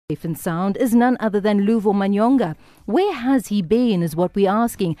Safe and sound is none other than Luvo Mayonga. Where has he been is what we're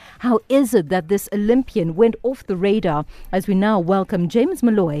asking. How is it that this Olympian went off the radar as we now welcome James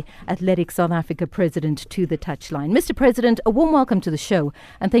Moloi, Athletic South Africa President, to the touchline. Mr. President, a warm welcome to the show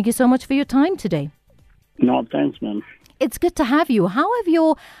and thank you so much for your time today. No, thanks, ma'am. It's good to have you.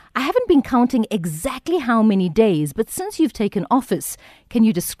 I haven't been counting exactly how many days, but since you've taken office, can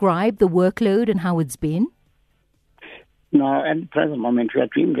you describe the workload and how it's been? No, at the present moment, we are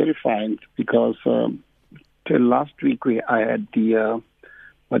doing very fine because till last week I had the,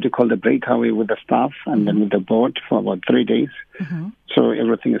 the breakaway with the staff and then with the board for about 3 days. Mm-hmm. So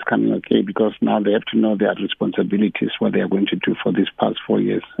everything is coming okay because now they have to know their responsibilities, what they are going to do for these past 4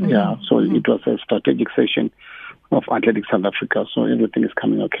 years. Mm-hmm. Yeah, so it was a strategic session of Athletic South Africa, so everything is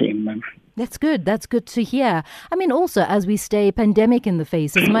coming okay, ma'am. That's good. That's good to hear. I mean, also, as we stay pandemic in the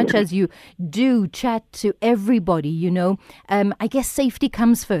face, as much as you do chat to everybody, I guess safety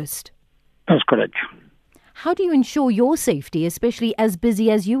comes first. That's correct. How do you ensure your safety, especially as busy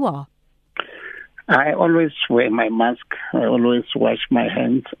as you are? I always wear my mask. I always wash my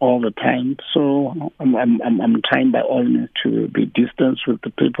hands all the time. So I'm trying by all means to be distanced with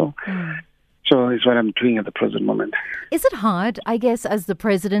the people. So it's what I'm doing at the present moment. Is it hard, I guess, as the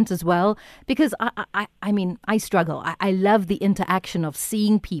president as well? Because, I struggle. I love the interaction of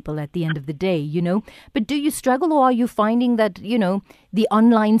seeing people at the end of the day, But do you struggle or are you finding that, the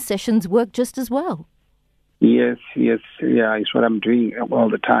online sessions work just as well? Yes, yeah, it's what I'm doing all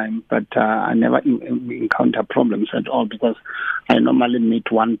the time. But I never encounter problems at all because I normally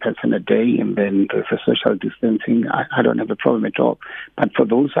meet one person a day and then there's a social distancing. I don't have a problem at all. But for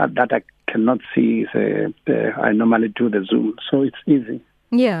those that I cannot see, I normally do the Zoom, so it's easy.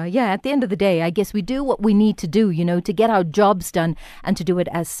 Yeah. At the end of the day, I guess we do what we need to do, to get our jobs done and to do it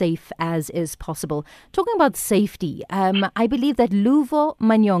as safe as is possible. Talking about safety, I believe that Luvo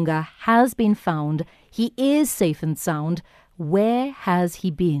Mayonga has been found. He is safe and sound. Where has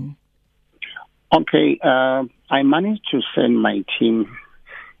he been? Okay, I managed to send my team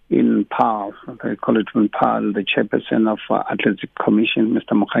in PAL, I call it in PAL, the chairperson of Athletic Commission,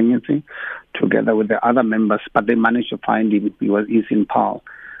 Mr. Mokanyezi, together with the other members, but they managed to find him. He's in PAL.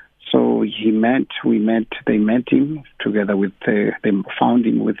 So they met him together with, they found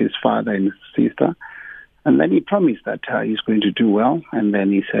him with his father and his sister. And then he promised that he's going to do well. And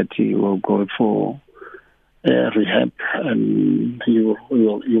then he said he will go for rehab and you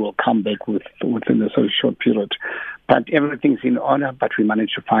will come back within a very short period. But everything's in order, but we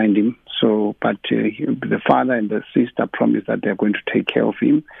managed to find him. So, but the father and the sister promised that they're going to take care of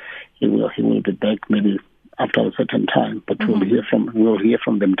him. He will be back maybe after a certain time. But we'll hear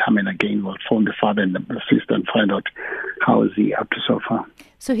from them time and again. We'll phone the father and the sister and find out how is he up to so far.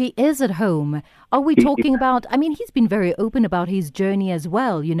 So he is at home. Are we talking about, he's been very open about his journey as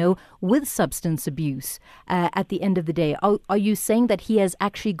well, with substance abuse at the end of the day. Are you saying that he has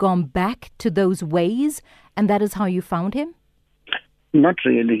actually gone back to those ways and that is how you found him? Not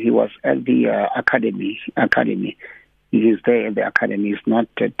really. He was at the academy. He is there at the academy. He's not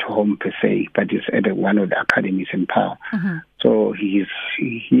at home per se, but he's at one of the academies in Pau. Mm-hmm. So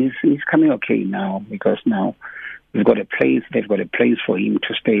he's coming okay now because now they've got a place for him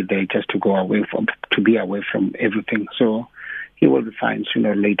to stay there, just to be away from everything. So he will be fine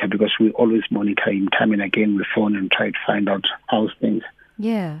sooner or later because we always monitor him time and again with phone and try to find out how's things.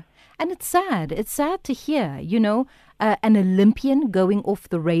 Yeah. And it's sad. It's sad to hear, an Olympian going off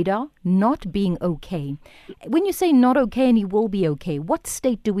the radar, not being okay. When you say not okay and he will be okay, what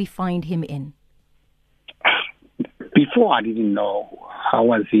state do we find him in? Before I didn't know how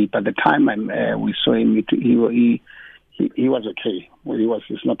was he. By the time we saw him, he was okay. Well,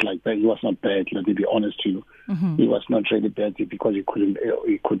 he's not like that. He was not bad. Let me be honest to you. Mm-hmm. He was not really bad because he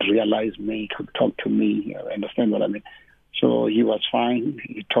could realize me, he could talk to me. Understand what I mean? So he was fine.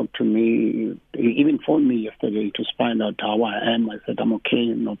 He talked to me. He even phoned me yesterday to find out how I am. I said, I'm okay,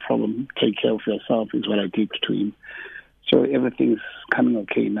 no problem. Take care of yourself is what I did to him. So everything's coming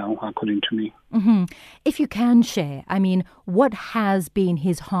okay now, according to me. Mm-hmm. If you can share, what has been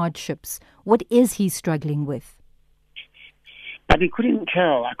his hardships? What is he struggling with? But he couldn't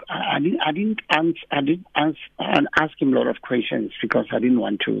tell. I didn't ask him a lot of questions because I didn't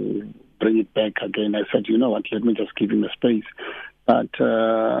want to bring it back again. I said, you know what, let me just give him a space. But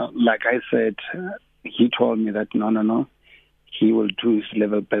like I said, he told me that no. He will do his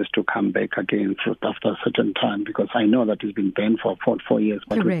level best to come back again after a certain time because I know that he's been banned for 4 years.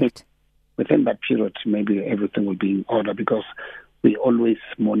 But correct. Within that period, maybe everything will be in order because we always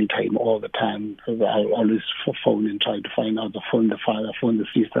monitor him all the time. I'll always phone and try to find out, phone the father, phone the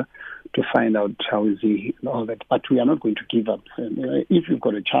sister, to find out how is he and all that. But we are not going to give up. If you've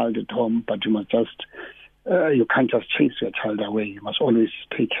got a child at home, but you must just, you can't just chase your child away. You must always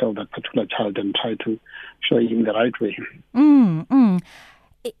take care of that particular child and try to show him the right way.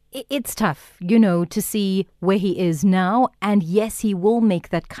 It's tough, to see where he is now. And yes, he will make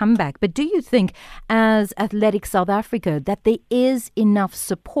that comeback. But do you think, as Athletics South Africa, that there is enough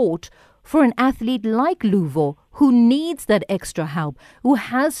support for an athlete like Luvo, who needs that extra help, who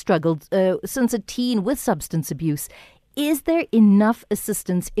has struggled since a teen with substance abuse? Is there enough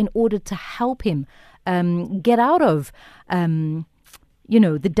assistance in order to help him get out of,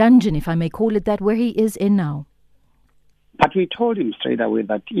 the dungeon, if I may call it that, where he is in now? But we told him straight away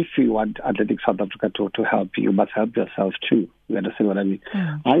that if you want Athletics South Africa to help you, you must help yourself too. You understand what I mean?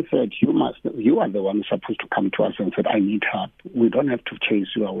 I said, you are the one supposed to come to us and said, I need help. We don't have to chase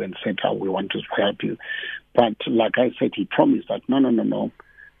you away and say, we want to help you. But like I said, he promised that, no,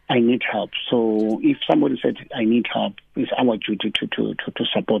 I need help. So if somebody said, I need help, it's our duty to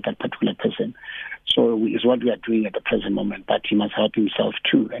support that particular person. So it's what we are doing at the present moment. But he must help himself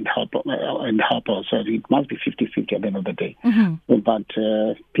too and help ourselves. It must be 50-50 at the end of the day. But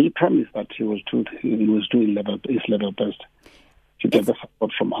he promised that he was doing his level best to get the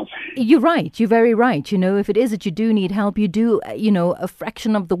support from us. You're right. You're very right. If it is that you do need help, you do, a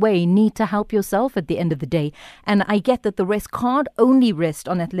fraction of the way need to help yourself at the end of the day. And I get that the rest can't only rest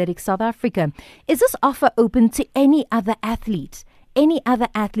on Athletics South Africa. Is this offer open to any other athlete? Any other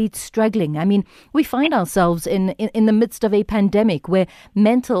athletes struggling? I mean, we find ourselves in the midst of a pandemic where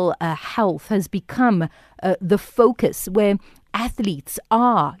mental health has become the focus, where athletes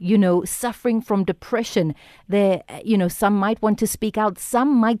are, suffering from depression. Some might want to speak out.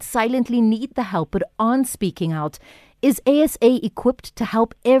 Some might silently need the help but aren't speaking out. Is ASA equipped to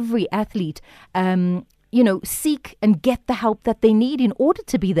help every athlete, seek and get the help that they need in order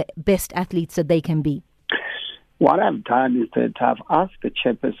to be the best athletes that they can be? What I've done is that I've asked the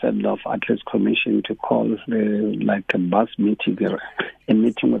chairperson of Athletes Commission to call a bus meeting, a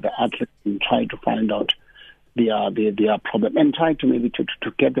meeting with the athletes, and try to find out their problem, and try to maybe to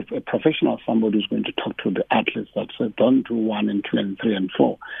get a professional, somebody who's going to talk to the athletes that don't do 1 and 2 and 3 and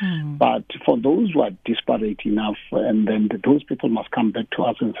 4. But for those who are disparate enough, and then those people must come back to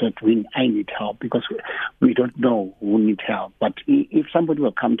us and say, I need help, because we don't know who needs help. But if somebody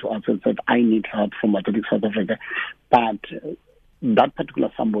will come to us and say, I need help from Athletics South Africa, but that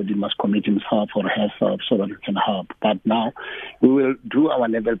particular somebody must commit himself or herself so that we can help. But now we will do our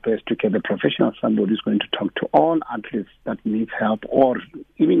level best to get a professional, somebody who's going to talk to all athletes that need help, or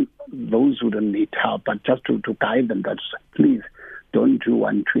even those who don't need help, but just to guide them that, please, don't do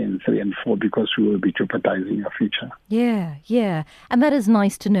 1, 2, and 3 and 4, because we will be jeopardizing your future. Yeah. And that is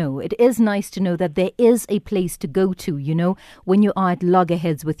nice to know. It is nice to know that there is a place to go to, when you are at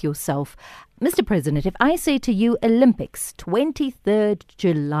loggerheads with yourself. Mr. President, if I say to you Olympics, 23rd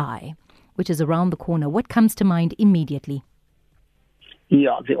July, which is around the corner, what comes to mind immediately?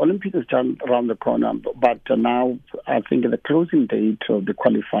 Yeah, the Olympics is done around the corner, but now I think the closing date of the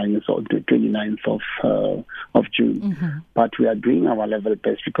qualifying is on the 29th of June. But we are doing our level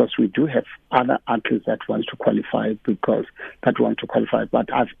best, because we do have other athletes that want to qualify,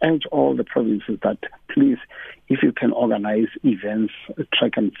 But I've urged all the provinces that, please, if you can organize events,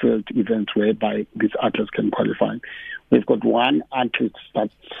 track and field events whereby these athletes can qualify. We've got one athlete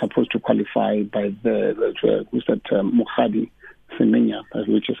that's supposed to qualify by Mukhadi Semenya,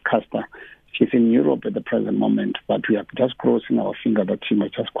 which is Casper. She's in Europe at the present moment, but we are just crossing our finger that she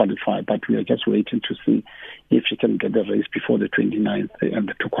might just qualify. But we are just waiting to see if she can get the race before the 29th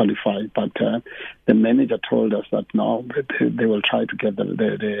and to qualify. But the manager told us that now they will try to get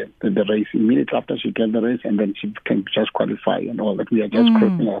the race immediately after she gets the race, and then she can just qualify and all that. We are just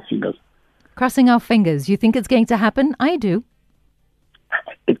crossing our fingers. Crossing our fingers. You think it's going to happen? I do.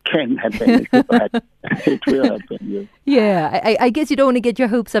 It can happen. It will happen. Yes. Yeah, I guess you don't want to get your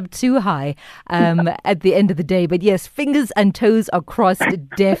hopes up too high at the end of the day. But yes, fingers and toes are crossed,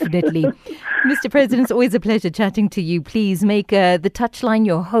 definitely. Mr. President, it's always a pleasure chatting to you. Please make the touchline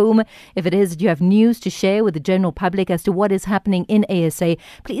your home. If it is that you have news to share with the general public as to what is happening in ASA,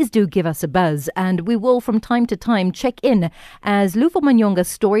 please do give us a buzz. And we will from time to time check in as Luvo Mayonga's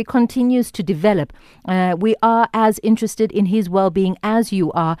story continues to develop. We are as interested in his well-being as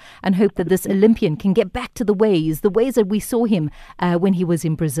you are, and hope that this Olympian can get back to the ways that we saw him when he was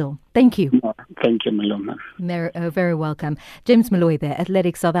in Brazil. Thank you. Thank you, Maloma. Very welcome. James Moloi there,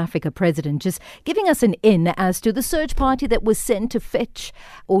 Athletics South Africa president, just giving us an in as to the search party that was sent to fetch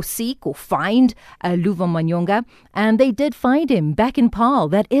or seek or find Luvo Mayonga. And they did find him back in Paarl.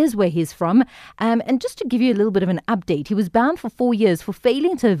 That is where he's from. And just to give you a little bit of an update, he was banned for 4 years for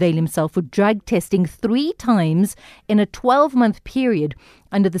failing to avail himself for drug testing 3 times in a 12-month period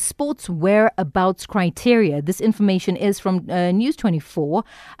under the sports whereabouts criteria. This information is from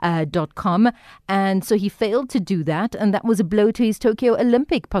news24.com. And so he failed to do that. And that was a blow to his Tokyo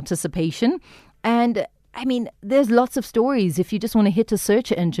Olympic participation. And I mean, there's lots of stories. If you just want to hit a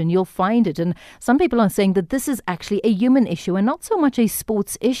search engine, you'll find it. And some people are saying that this is actually a human issue and not so much a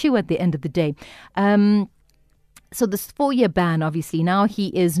sports issue at the end of the day. So this 4-year ban, obviously, now he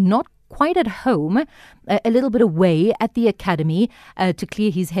is not quite at home, a little bit away at the academy to clear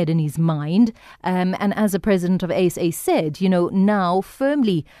his head and his mind. And as the president of ASA said, now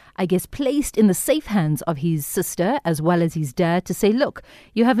firmly, I guess, placed in the safe hands of his sister as well as his dad to say, look,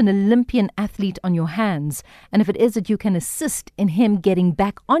 you have an Olympian athlete on your hands. And if it is that you can assist in him getting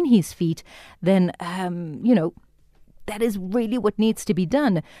back on his feet, then, that is really what needs to be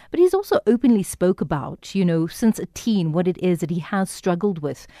done. But he's also openly spoke about, since a teen, what it is that he has struggled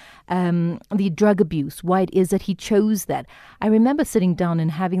with, the drug abuse, why it is that he chose that. I remember sitting down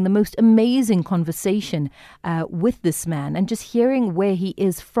and having the most amazing conversation with this man and just hearing where he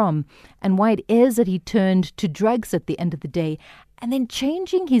is from and why it is that he turned to drugs at the end of the day, and then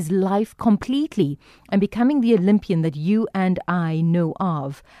changing his life completely and becoming the Olympian that you and I know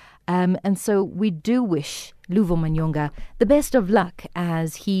of. And so we do wish Luvo Mayonga the best of luck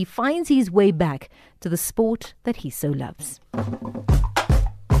as he finds his way back to the sport that he so loves.